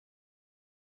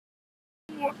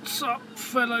What's up,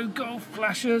 fellow golf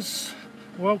flashers?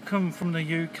 Welcome from the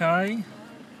UK.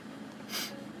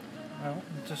 Well,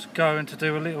 I'm just going to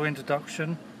do a little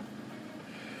introduction.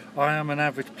 I am an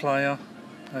average player,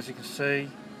 as you can see.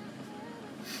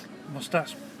 My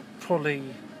stats probably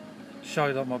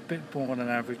show that I'm a bit more than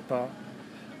average, but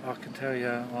I can tell you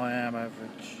I am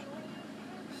average.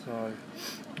 So,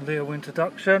 a little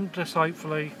introduction, just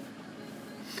hopefully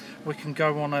we can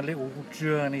go on a little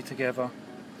journey together.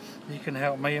 You can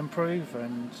help me improve,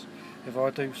 and if I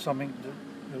do something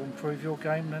that will improve your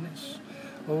game, then it's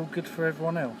all good for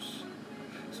everyone else.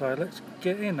 So let's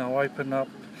get in. I'll open up.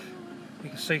 You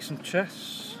can see some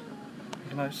chests.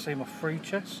 You can see my free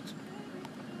chest.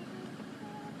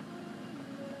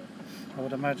 I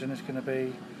would imagine it's going to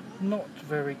be not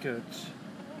very good.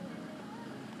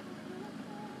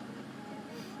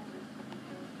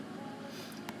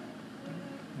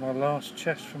 My last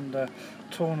chest from the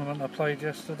tournament I played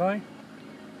yesterday,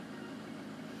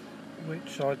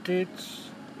 which I did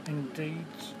indeed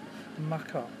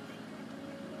muck up.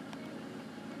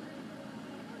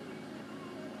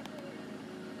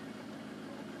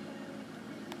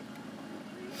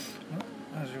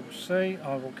 As you'll see,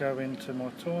 I will go into my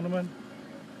tournament.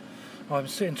 I'm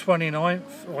sitting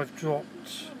 29th. I've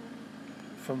dropped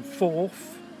from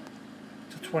 4th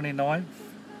to 29th.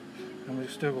 And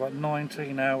we've still got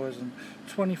 19 hours and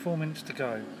 24 minutes to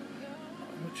go,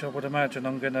 which I would imagine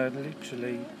I'm going to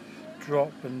literally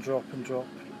drop and drop and drop.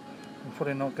 I'm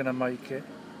probably not going to make it,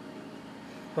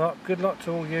 but good luck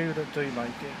to all you that do make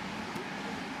it.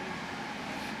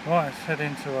 Right, let's head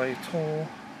into a Tour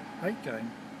 8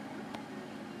 game.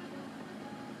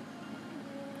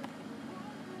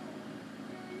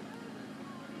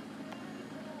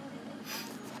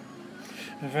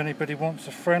 If anybody wants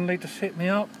a friendly, just hit me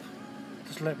up.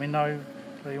 Just let me know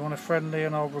that you want a friendly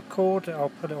and I'll record it, I'll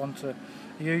put it onto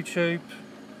YouTube.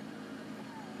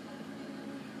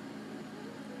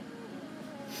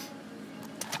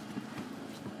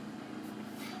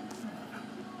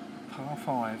 Par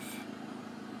 5.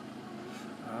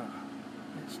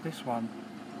 It's this one.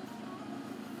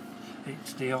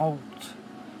 It's the old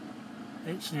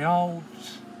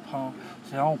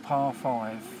par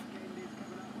 5.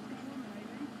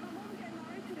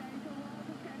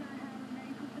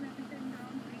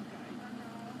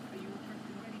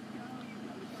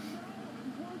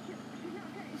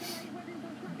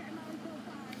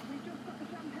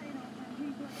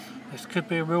 This could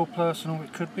be a real person or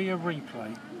it could be a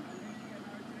replay.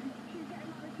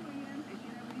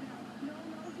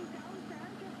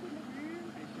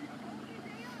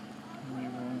 We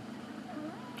will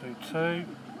do 2.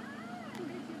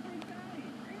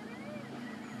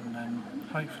 And then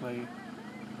hopefully,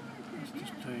 let's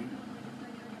just do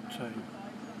 2.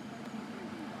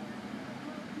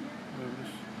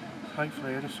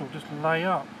 Hopefully this will just lay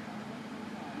up.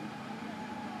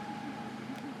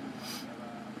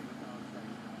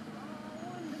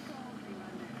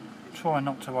 Try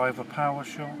not to overpower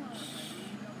shots.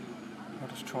 I'll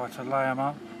just try to lay them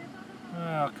up.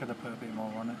 I could have put a bit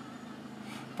more on it,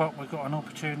 but we've got an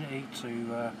opportunity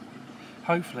to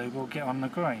hopefully we'll get on the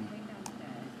green.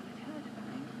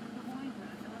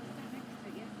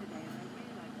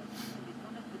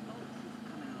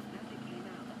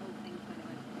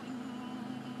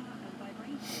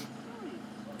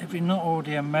 If you're not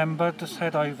already a member, just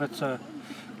head over to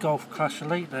Golf Clash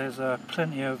Elite. There's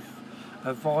plenty of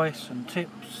advice and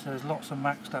tips. There's lots of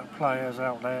maxed out players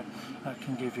out there that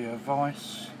can give you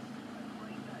advice.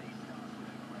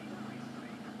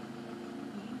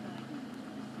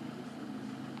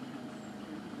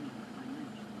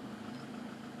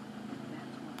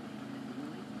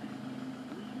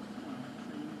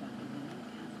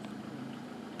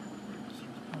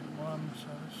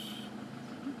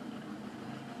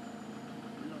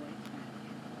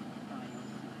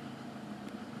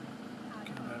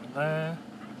 There,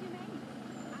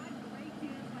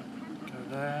 go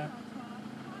there,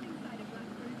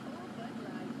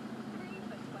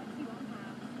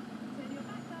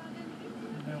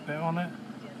 a little bit on it,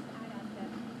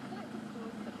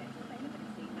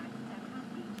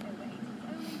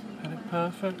 hit it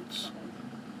perfect,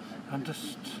 and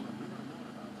just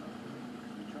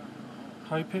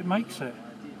hope it makes it.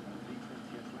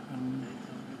 And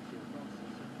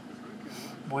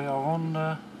we are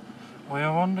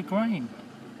on the green,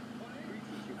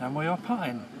 and we are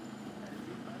putting.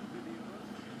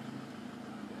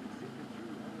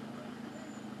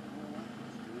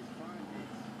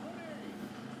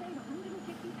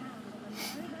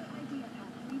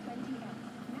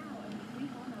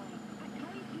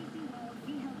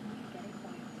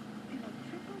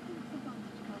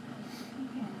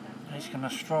 he's going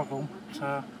to struggle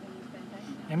to...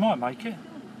 He might make it.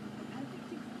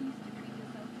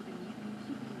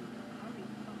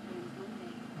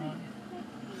 Right.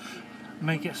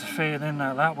 Me gets a feeling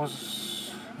that that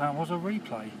was a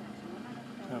replay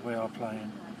that we are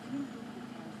playing.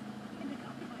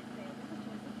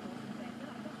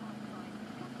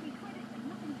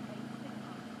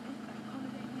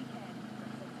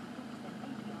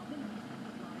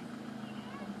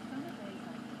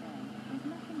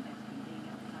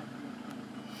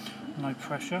 No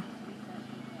pressure.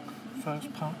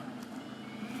 First part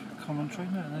commentary.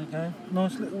 There you go.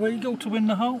 Nice little eagle to win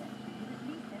the hole.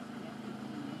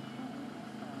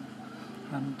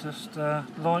 And just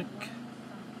like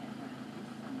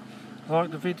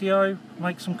the video,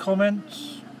 make some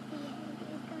comments.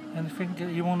 Anything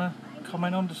that you want to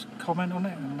comment on, just comment on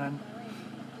it, and then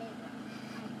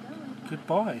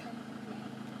goodbye.